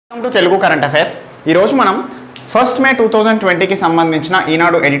Welcome to Telugu current affairs. ఈరోజు మనం 1 మే 2020కి సంబంధించిన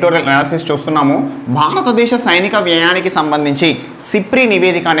ఈనాడు ఎడిటోరియల్ అనాలిసిస్ చూస్తున్నాము. భారతదేశ సైనిక వ్యయానికి సంబంధించి సిప్రి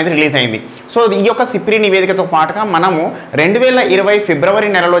నివేదిక అనేది రిలీజ్ అయింది. సో ఈ యొక్క సిప్రి నివేదికతో పాటుగా మనము 2020 ఫిబ్రవరి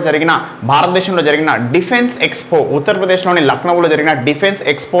నెలలో జరిగిన భారతదేశంలో జరిగిన డిఫెన్స్ ఎక్స్పో, ఉత్తరప్రదేశ్లోని లక్నోలో జరిగిన డిఫెన్స్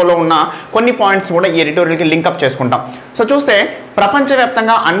ఎక్స్పోలో ఉన్న కొన్ని పాయింట్స్ కూడా ఈ ఎడిటోరియల్కి లింకప్ చేసుకుంటాం. సో చూస్తే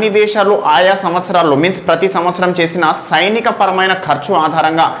ప్రపంచవ్యాప్తంగా అన్ని దేశాలు ఆయా సంవత్సరాల్లో ప్రతి సంవత్సరం చేసిన సైనిక పరమైన ఖర్చు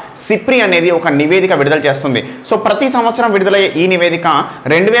ఆధారంగా సిప్రి అనేది ఒక నివేదిక విడుదల చేస్తుంది. సో ప్రతి సంవత్సరం విడుదలయ్యే ఈ నివేదిక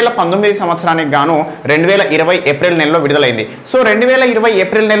 2019 సంవత్సరానికి గాను 2020 ఏప్రిల్ నెలలో విడుదలైంది. సో 2020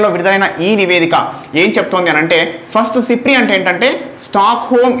 ఏప్రిల్ నెలలో విడుదలైన ఈ నివేదిక ఏం చెప్తోంది అనంటే, ఫస్ట్ సిప్రి అంటే ఏంటంటే stock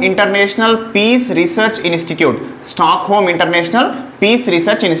home international piece research institute. Stock home international piece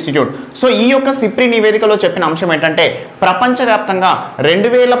research institute. So ఈ యొక్క సిప్రి నివేదికలో చెప్పిన అంశం ఏంటంటే, ప్రపంచవ్యాప్తంగా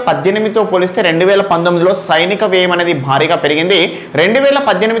 2018తో పోలిస్తే 2019లో సైనిక వ్యయం అనేది భారీగా పెరిగింది.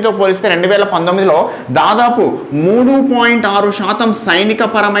 2018తో పోలిస్తే 2019లో దాదాపు 3.6% సైనిక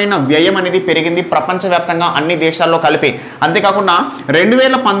పరమైన వ్యయం అనేది పెరిగింది ప్రపంచవ్యాప్తంగా అన్ని దేశాల్లో కలిపి. అంతేకాకుండా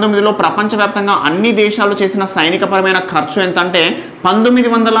 2019లో ప్రపంచవ్యాప్తంగా అన్ని దేశాలు చేసిన సైనిక పరమైన ఖర్చు ఎంత అంటే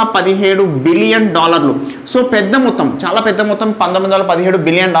 $1917 బిలియన్. సో పెద్ద మొత్తం, చాలా పెద్ద మొత్తం, $1917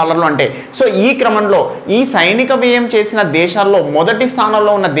 బిలియన్ అంటే. సో ఈ క్రమంలో ఈ సైనిక వ్యయం చేసిన దేశాల్లో మొదటి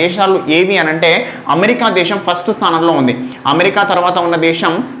స్థానంలో ఉన్న దేశాలు ఏవి అనంటే, అమెరికా దేశం ఫస్ట్ స్థానంలో ఉంది. అమెరికా తర్వాత ఉన్న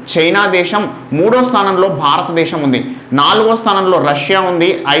దేశం చైనా దేశం, మూడో స్థానంలో భారతదేశం ఉంది, నాలుగో స్థానంలో రష్యా ఉంది,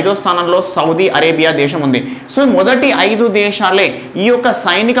 ఐదో స్థానంలో సౌదీ అరేబియా దేశం ఉంది. సో మొదటి 5 దేశాలే ఈ యొక్క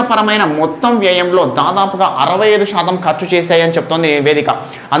సైనిక పరమైన మొత్తం వ్యయంలో దాదాపుగా 65% ఖర్చు చేశాయని చెప్తోంది నివేదిక.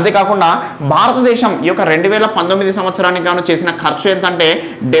 అంతేకాకుండా భారతదేశం ఈ యొక్క 2019 సంవత్సరానికి గాను చేసిన ఖర్చు ఎంతంటే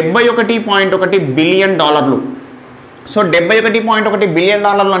 $71.1 బిలియన్. సో $71.1 బిలియన్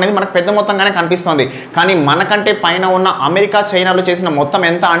అనేది మనకు పెద్ద మొత్తంగానే కనిపిస్తుంది. కానీ మనకంటే పైన ఉన్న అమెరికా చైనాలో చేసిన మొత్తం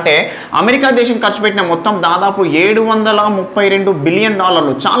ఎంత అంటే, అమెరికా దేశం ఖర్చు పెట్టిన మొత్తం దాదాపు $732 బిలియన్,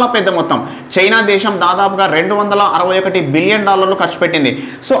 చాలా పెద్ద మొత్తం. చైనా దేశం దాదాపుగా $261 బిలియన్ ఖర్చు పెట్టింది.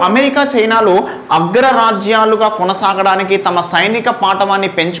 సో అమెరికా చైనాలు అగ్రరాజ్యాలుగా కొనసాగడానికి, తమ సైనిక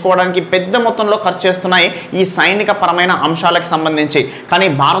పాఠవాన్ని పెంచుకోవడానికి పెద్ద మొత్తంలో ఖర్చు చేస్తున్నాయి ఈ సైనిక పరమైన అంశాలకు సంబంధించి. కానీ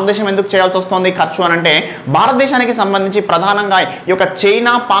భారతదేశం ఎందుకు చేయాల్సి వస్తుంది ఖర్చు అనంటే, భారతదేశానికి సంబంధించి ప్రధానంగా ఈ యొక్క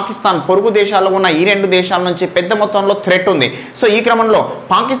చైనా, పాకిస్తాన్ పొరుగు దేశాల్లో ఉన్న ఈ 2 దేశాల నుంచి పెద్ద మొత్తంలో థ్రెట్ ఉంది. సో ఈ క్రమంలో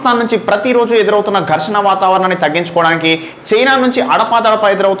పాకిస్తాన్ నుంచి ప్రతిరోజు ఎదురవుతున్న ఘర్షణ వాతావరణాన్ని తగ్గించుకోవడానికి, చైనా నుంచి అడపాదడపా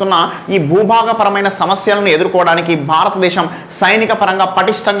ఎదురవుతున్న ఈ భూభాగపరమైన సమస్యలను ఎదుర్కోవడానికి భారతదేశం సైనిక పరంగా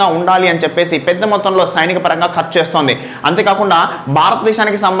పటిష్టంగా ఉండాలి అని చెప్పేసి పెద్ద మొత్తంలో సైనిక పరంగా ఖర్చు చేస్తోంది. అంతేకాకుండా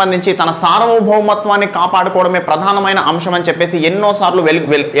భారతదేశానికి సంబంధించి తన సార్వభౌమత్వాన్ని కాపాడుకోవడమే ప్రధానమైన అంశం అని చెప్పేసి ఎన్నోసార్లు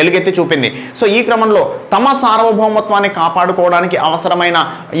ఎలుగెత్తి చూపింది. సో ఈ క్రమంలో తమ సార్వభౌమత్వాన్ని కాపాడుకోవడానికి అవసరమైన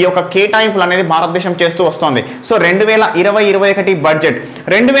ఈ యొక్క కేటాయింపులు అనేది భారతదేశం చేస్తూ వస్తోంది. సో 2020-21 బడ్జెట్,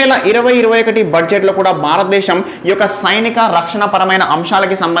 2020-21 బడ్జెట్లో కూడా భారతదేశం ఈ యొక్క సైనిక రక్షణ పరమైన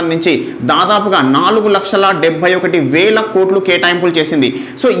అంశాలకి సంబంధించి దాదాపుగా 4,71,000 కోట్లు కేటాయింపులు చేసింది.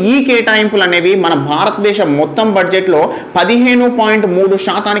 సో ఈ కేటాయింపులు అనేవి మన భారతదేశం మొత్తం బడ్జెట్లో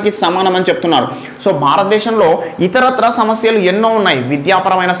 15.3% సమానమని చెప్తున్నారు. సో భారతదేశంలో ఇతరత్ర సమస్యలు ఎన్నో ఉన్నాయి.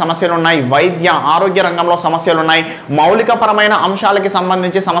 విద్యాపరమైన సమస్యలు ఉన్నాయి, వైద్య ఆరోగ్య రంగంలో సమస్యలు ఉన్నాయి, మౌలిక పరమైన అంశాలకి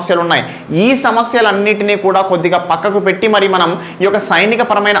సంబంధించి సమస్యలు ఉన్నాయి. ఈ సమస్యలన్నిటినీ కూడా కొద్దిగా పక్కకు పెట్టి మరి మనం ఈ యొక్క సైనిక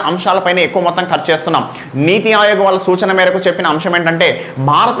పరమైన అంశాలపైన ఎక్కువ మొత్తం ఖర్చు చేస్తున్నాం. నీతి ఆయోగ్ వాళ్ళ సూచన మేరకు చెప్పిన అంశం ఏంటంటే,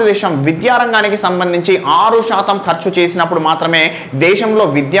 భారతదేశం విద్యారంగానికి సంబంధించి 6% ఖర్చు చేసినప్పుడు మాత్రమే దేశంలో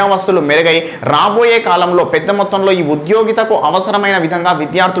విద్యా వస్తువులు మెరుగై రాబోయే కాలంలో పెద్ద మొత్తంలో ఈ ఉద్యోగితకు అవసరమైన విధంగా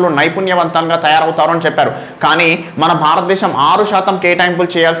విద్యార్థులు నైపుణ్యవంతంగా తయారవుతారు అని చెప్పారు. కానీ మన భారతదేశం 6% కేటాయింపులు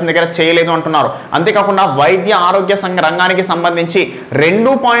చేయాల్సిన దగ్గర చేయలేదు అంటున్నారు. అంతేకాకుండా వైద్య ఆరోగ్య రంగానికి సంబంధించి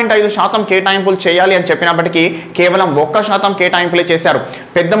 2.5% కేటాయింపులు చేయాలి అని చెప్పినప్పటికీ కేవలం 1% కేటాయింపులే చేశారు.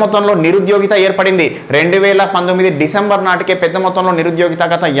 పెద్ద మొత్తంలో నిరుద్యోగిత ఏర్పడింది. 2019 డిసెంబర్ నాటికే పెద్ద మొత్తంలో నిరుద్యోగిత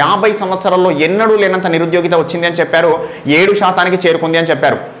గత 50 సంవత్సరాల్లో ఎన్నడూ లేనంత నిరుద్యోగిత వచ్చింది అని చెప్పారు. 7% చేరుకుంది అని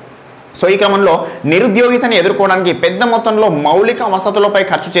చెప్పారు. సో ఈ క్రమంలో నిరుద్యోగితని ఎదుర్కోవడానికి పెద్ద మొత్తంలో మౌలిక వసతులపై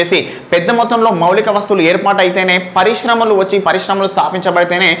ఖర్చు చేసి, పెద్ద మొత్తంలో మౌలిక వసతులు ఏర్పాటైతేనే పరిశ్రమలు వచ్చి పరిశ్రమలు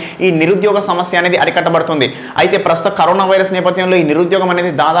స్థాపించబడితేనే ఈ నిరుద్యోగ సమస్య అనేది అరికట్టబడుతుంది. అయితే ప్రస్తుత కరోనా వైరస్ నేపథ్యంలో ఈ నిరుద్యోగం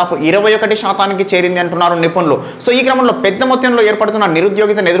అనేది దాదాపు 21% చేరింది అంటున్నారు నిపుణులు. సో ఈ క్రమంలో పెద్ద మొత్తంలో ఏర్పడుతున్న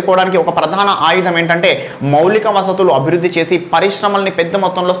నిరుద్యోగితను ఎదుర్కోవడానికి ఒక ప్రధాన ఆయుధం ఏంటంటే మౌలిక వసతులు అభివృద్ధి చేసి పరిశ్రమల్ని పెద్ద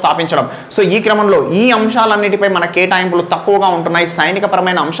మొత్తంలో స్థాపించడం. సో ఈ క్రమంలో ఈ అంశాలన్నిటిపై మన కేటాయింపులు తక్కువగా ఉంటున్నాయి, సైనిక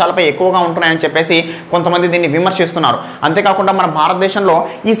పరమైన అంశాలపై ఎక్కువగా ఎక్కువగా ఉంటున్నాయని చెప్పేసి కొంతమంది దీన్ని విమర్శిస్తున్నారు. అంతేకాకుండా మన భారతదేశంలో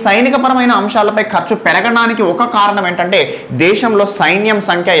ఈ సైనికపరమైన అంశాలపై ఖర్చు పెరగడానికి ఒక కారణం ఏంటంటే దేశంలో సైన్యం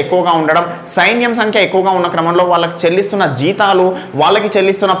సంఖ్య ఎక్కువగా ఉండడం. సైన్యం సంఖ్య ఎక్కువగా ఉన్న క్రమంలో వాళ్ళకి చెల్లిస్తున్న జీతాలు, వాళ్ళకి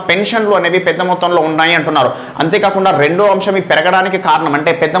చెల్లిస్తున్న పెన్షన్లు అనేవి పెద్ద మొత్తంలో ఉన్నాయి అంటున్నారు. అంతేకాకుండా రెండో అంశం ఈ పెరగడానికి కారణం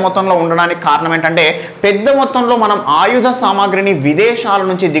అంటే పెద్ద మొత్తంలో ఉండడానికి కారణం ఏంటంటే పెద్ద మొత్తంలో మనం ఆయుధ సామాగ్రిని విదేశాల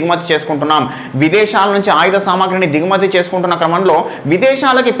నుంచి దిగుమతి చేసుకుంటున్నాం. విదేశాల నుంచి ఆయుధ సామాగ్రిని దిగుమతి చేసుకుంటున్న క్రమంలో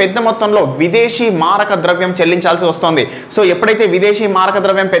విదేశాలకి పెద్ద మొత్తంలో విదేశీ మారక ద్రవ్యం చెల్లించాల్సి వస్తుంది. సో ఎప్పుడైతే విదేశీ మారక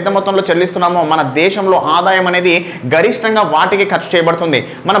ద్రవ్యం పెద్ద మొత్తంలో చెల్లిస్తున్నామో మన దేశంలో ఆదాయం అనేది గరిష్టంగా వాటికి ఖర్చు చేయబడుతుంది.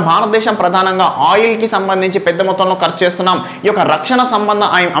 మన భారతదేశం ప్రధానంగా ఆయిల్కి సంబంధించి పెద్ద మొత్తంలో ఖర్చు చేస్తున్నాం. ఈ యొక్క రక్షణ సంబంధ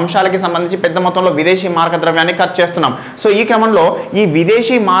అంశాలకి సంబంధించి పెద్ద మొత్తంలో విదేశీ మారక ద్రవ్యాన్ని ఖర్చు చేస్తున్నాం. సో ఈ క్రమంలో ఈ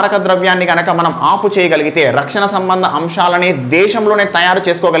విదేశీ మారక ద్రవ్యాన్ని కనుక మనం ఆపు చేయగలిగితే, రక్షణ సంబంధ అంశాలని దేశంలోనే తయారు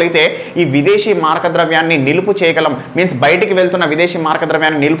చేసుకోగలిగితే ఈ విదేశీ మారక ద్రవ్యాన్ని నిలుపు చేయగలం. మీన్స్ బయటికి వెళ్తున్న విదేశీ మారక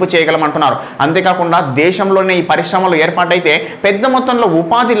ద్రవ్యాన్ని నిలుపు చేయగలం అంటున్నారు. అంతేకాకుండా దేశంలోనే ఈ పరిశ్రమలు ఏర్పాటైతే పెద్ద మొత్తంలో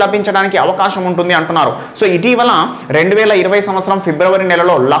ఉపాధి లభించడానికి అవకాశం ఉంటుంది అంటున్నారు. సో ఇటీవల 2020 సంవత్సరం ఫిబ్రవరి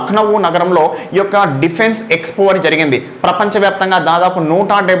నెలలో లక్నో నగరంలో ఈ యొక్క డిఫెన్స్ ఎక్స్పో అని జరిగింది. ప్రపంచవ్యాప్తంగా దాదాపు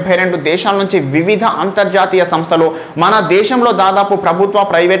 172 దేశాల నుంచి వివిధ అంతర్జాతీయ సంస్థలు, మన దేశంలో దాదాపు ప్రభుత్వ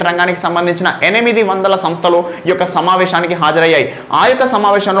ప్రైవేట్ రంగానికి సంబంధించిన 800 సంస్థలు ఈ యొక్క సమావేశానికి హాజరయ్యాయి. ఆ యొక్క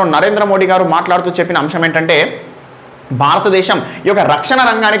సమావేశంలో నరేంద్ర మోడీ గారు మాట్లాడుతూ చెప్పిన అంశం ఏంటంటే భారతదేశం ఈ యొక్క రక్షణ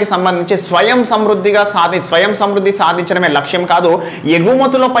రంగానికి సంబంధించి స్వయం సమృద్ధి సాధించడమే లక్ష్యం కాదు,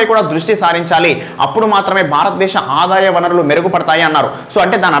 ఎగుమతులపై కూడా దృష్టి సారించాలి. అప్పుడు మాత్రమే భారతదేశ ఆదాయ వనరులు మెరుగుపడతాయి అన్నారు. సో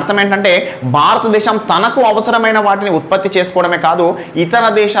అంటే దాని అర్థం ఏంటంటే భారతదేశం తనకు అవసరమైన వాటిని ఉత్పత్తి చేసుకోవడమే కాదు, ఇతర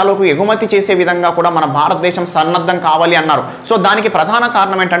దేశాలకు ఎగుమతి చేసే విధంగా కూడా మన భారతదేశం సన్నద్ధం కావాలి అన్నారు. సో దానికి ప్రధాన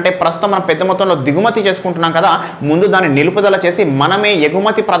కారణం ఏంటంటే ప్రస్తుతం మనం పెద్ద మొత్తంలో దిగుమతి చేసుకుంటున్నాం కదా, ముందు దాన్ని నిలుపుదల చేసి మనమే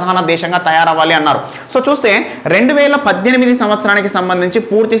ఎగుమతి ప్రధాన దేశంగా తయారవ్వాలి అన్నారు. సో చూస్తే 2018 సంవత్సరానికి సంబంధించి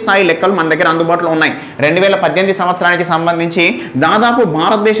పూర్తి స్థాయి లెక్కలు మన దగ్గర అందుబాటులో ఉన్నాయి. 2018 సంవత్సరానికి సంబంధించి దాదాపు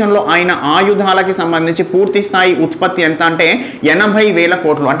భారతదేశంలో అయిన ఆయుధాలకి సంబంధించి పూర్తి స్థాయి ఉత్పత్తి ఎంత అంటే 80,000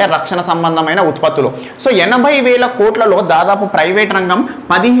 కోట్లు, అంటే రక్షణ సంబంధమైన ఉత్పత్తులు. సో 80,000 కోట్లలో దాదాపు ప్రైవేట్ రంగం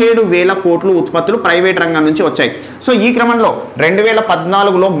 17,000 కోట్లు ఉత్పత్తులు ప్రైవేట్ రంగం నుంచి వచ్చాయి. సో ఈ క్రమంలో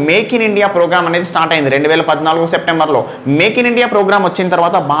 2014లో మేక్ ఇన్ ఇండియా ప్రోగ్రామ్ అనేది స్టార్ట్ అయింది. 2014 సెప్టెంబర్లో మేక్ ఇన్ ఇండియా ప్రోగ్రామ్ వచ్చిన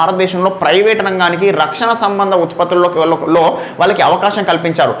తర్వాత భారతదేశంలో ప్రైవేట్ రంగానికి రక్షణ సంబంధ ఉత్పత్తుల్లో వాళ్ళకి అవకాశం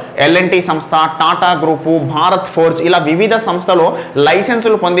కల్పించారు. L&T సంస్థ, టాటా గ్రూప్, భారత్ ఫోర్జ్ ఇలా వివిధ సంస్థలు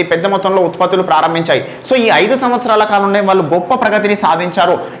లైసెన్సులు పొంది పెద్ద మొత్తంలో ఉత్పత్తులు ప్రారంభించాయి. సో ఈ 5 సంవత్సరాల కాలంలో వాళ్ళు గొప్ప ప్రగతిని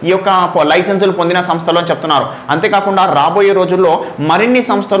సాధించారు ఈ యొక్క లైసెన్సులు పొందిన సంస్థలు అని చెప్తున్నారు. అంతేకాకుండా రాబోయే రోజుల్లో మరిన్ని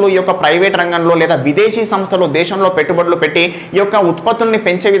సంస్థలు ఈ యొక్క ప్రైవేట్ రంగంలో లేదా విదేశీ సంస్థలు దేశంలో పెట్టుబడులు పెట్టి ఈ యొక్క ఉత్పత్తుల్ని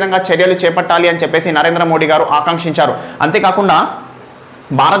పెంచే విధంగా చర్యలు చేపట్టాలి అని చెప్పేసి నరేంద్ర మోడీ గారు ఆకాంక్షించారు. అంతేకాకుండా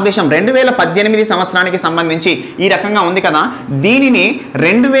భారతదేశం 2018 సంవత్సరానికి సంబంధించి ఈ రకంగా ఉంది కదా, దీనిని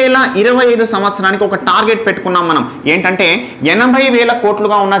 2025 సంవత్సరానికి ఒక టార్గెట్ పెట్టుకున్నాం మనం. ఏంటంటే 80,000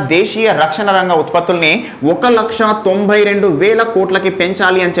 కోట్లుగా ఉన్న దేశీయ రక్షణ రంగ ఉత్పత్తుల్ని 1,92,000 కోట్లకి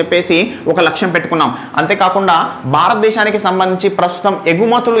పెంచాలి అని చెప్పేసి ఒక లక్ష్యం పెట్టుకున్నాం. అంతేకాకుండా భారతదేశానికి సంబంధించి ప్రస్తుతం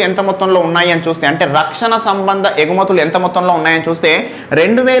ఎగుమతులు ఎంత మొత్తంలో ఉన్నాయి అని చూస్తే, అంటే రక్షణ సంబంధ ఎగుమతులు ఎంత మొత్తంలో ఉన్నాయని చూస్తే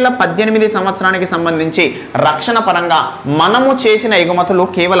 2018 సంవత్సరానికి సంబంధించి రక్షణ పరంగా మనము చేసిన ఎగుమతులు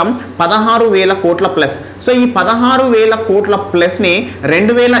కేవలం 16,000 కోట్ల ప్లస్. సో ఈ 16,000 కోట్ల ప్లస్ని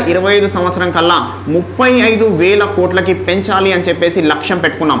 2025 సంవత్సరం కల్లా 35,000 కోట్లకి పెంచాలి అని చెప్పేసి లక్ష్యం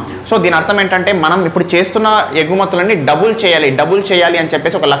పెట్టుకున్నాం. సో దీని అర్థం ఏంటంటే మనం ఇప్పుడు చేస్తున్న ఎగుమతులన్నీ డబుల్ చేయాలి అని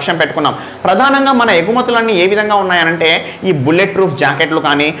చెప్పేసి ఒక లక్ష్యం పెట్టుకున్నాం. ప్రధానంగా మన ఎగుమతులన్నీ ఏ విధంగా ఉన్నాయనంటే ఈ బుల్లెట్ ప్రూఫ్ జాకెట్లు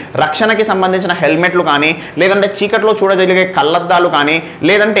కానీ, రక్షణకి సంబంధించిన హెల్మెట్లు కానీ, లేదంటే చీకట్లో చూడగలిగే కళ్ళద్దాలు కానీ,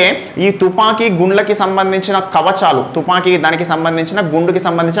 లేదంటే ఈ తుపాకీ గుండ్లకి సంబంధించిన కవచాలు, తుపాకీ దానికి సంబంధించిన గుండుకి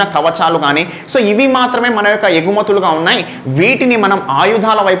సంబంధించిన కవచాలు కానీ, సో ఇవి మాత్రమే మన యొక్క ఎగుమతులుగా ఉన్నాయి. వీటిని మనం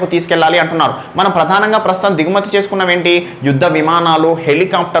ఆయుధాల వైపు తీసుకెళ్లాలి అంటున్నారు. మనం ప్రధానంగా ప్రస్తుతం దిగుమతి చేసుకున్నవేంటి, యుద్ధ విమానాలు,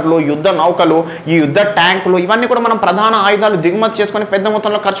 హెలికాప్టర్లు, యుద్ధ నౌకలు, ఈ యుద్ధ ట్యాంకులు, ఇవన్నీ కూడా మనం ప్రధాన ఆయుధాలు దిగుమతి చేసుకొని పెద్ద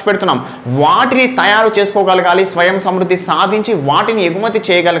మొత్తంలో ఖర్చు పెడుతున్నాం. వాటిని తయారు చేసుకోగలగాలి, స్వయం సమృద్ధి సాధించి వాటిని ఎగుమతి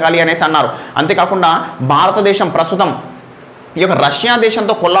చేయగలగాలి అనేసి అన్నారు. అంతేకాకుండా భారతదేశం ప్రస్తుతం ఈ యొక్క రష్యా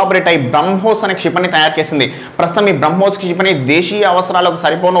దేశంతో కొలాబరేట్ అయ్యి బ్రహ్మోస్ అనే క్షిపణి తయారు చేసింది. ప్రస్తుతం ఈ బ్రహ్మోస్ క్షిపణి దేశీయ అవసరాలకు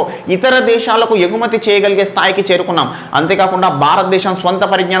సరిపోను ఇతర దేశాలకు ఎగుమతి చేయగలిగే స్థాయికి చేరుకున్నాం. అంతేకాకుండా భారతదేశం స్వంత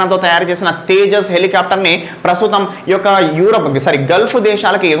పరిజ్ఞానంతో తయారు చేసిన తేజస్ హెలికాప్టర్ని ప్రస్తుతం ఈ యొక్క గల్ఫ్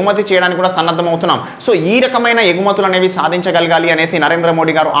దేశాలకు ఎగుమతి చేయడానికి కూడా సన్నద్ధమవుతున్నాం. సో ఈ రకమైన ఎగుమతులు అనేవి సాధించగలగాలి అనేసి నరేంద్ర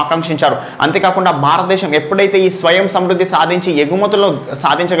మోడీ గారు ఆకాంక్షించారు. అంతేకాకుండా భారతదేశం ఎప్పుడైతే ఈ స్వయం సమృద్ధి సాధించి ఎగుమతులు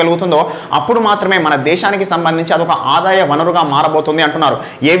సాధించగలుగుతుందో అప్పుడు మాత్రమే మన దేశానికి సంబంధించి అదొక ఆదాయ వనరుగా వనరుగా మారబోతుంది అంటున్నారు.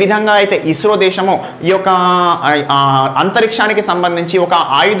 ఏ విధంగా అయితే ఇస్రో దేశము ఈ యొక్క అంతరిక్షానికి సంబంధించి ఒక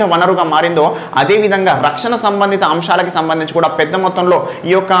ఆయుధ వనరుగా మారిందో అదేవిధంగా రక్షణ సంబంధిత అంశాలకు సంబంధించి కూడా పెద్ద మొత్తంలో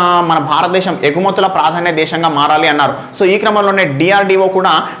ఈ యొక్క మన భారతదేశం ఎగుమతుల ప్రాధాన్య దేశంగా మారాలి అన్నారు. సో ఈ క్రమంలోనే DRDO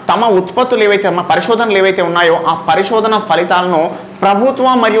కూడా తమ ఉత్పత్తులు ఏవైతే తమ పరిశోధనలు ఏవైతే ఉన్నాయో ఆ పరిశోధన ఫలితాలను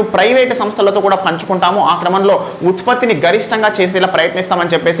ప్రభుత్వ మరియు ప్రైవేటు సంస్థలతో కూడా పంచుకుంటాము, ఆ క్రమంలో ఉత్పత్తిని గరిష్టంగా చేసేలా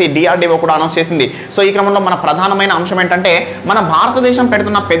ప్రయత్నిస్తామని చెప్పేసి DRDO కూడా అనౌన్స్ చేసింది. సో ఈ క్రమంలో మన ప్రధానమైన అంశం ఏంటంటే మన భారతదేశం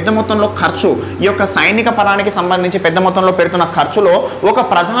పెడుతున్న పెద్ద మొత్తంలో ఖర్చు, ఈ యొక్క సైనిక పరానికి సంబంధించి పెద్ద మొత్తంలో పెడుతున్న ఖర్చులో ఒక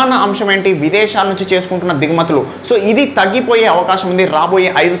ప్రధాన అంశం ఏంటి, విదేశాల నుంచి చేసుకుంటున్న దిగుమతులు. సో ఇది తగ్గిపోయే అవకాశం ఉంది రాబోయే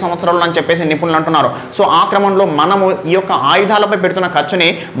 5 సంవత్సరాలు అని చెప్పేసి నిపుణులు అంటున్నారు. సో ఆ క్రమంలో మనము ఈ యొక్క ఆయుధాలపై పెడుతున్న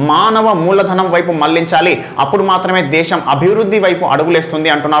ఖర్చుని మానవ మూలధనం వైపు మళ్లించాలి, అప్పుడు మాత్రమే దేశం అభివృద్ధి వైపు అడుగులేస్తుంది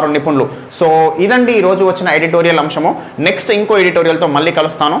అంటున్నారు నిపుణులు. సో ఇదండి ఈరోజు వచ్చిన ఎడిటోరియల్ అంశము. నెక్స్ట్ ఇంకో ఎడిటోరియల్తో మళ్ళీ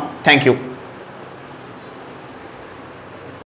కలుస్తాను. Thank you.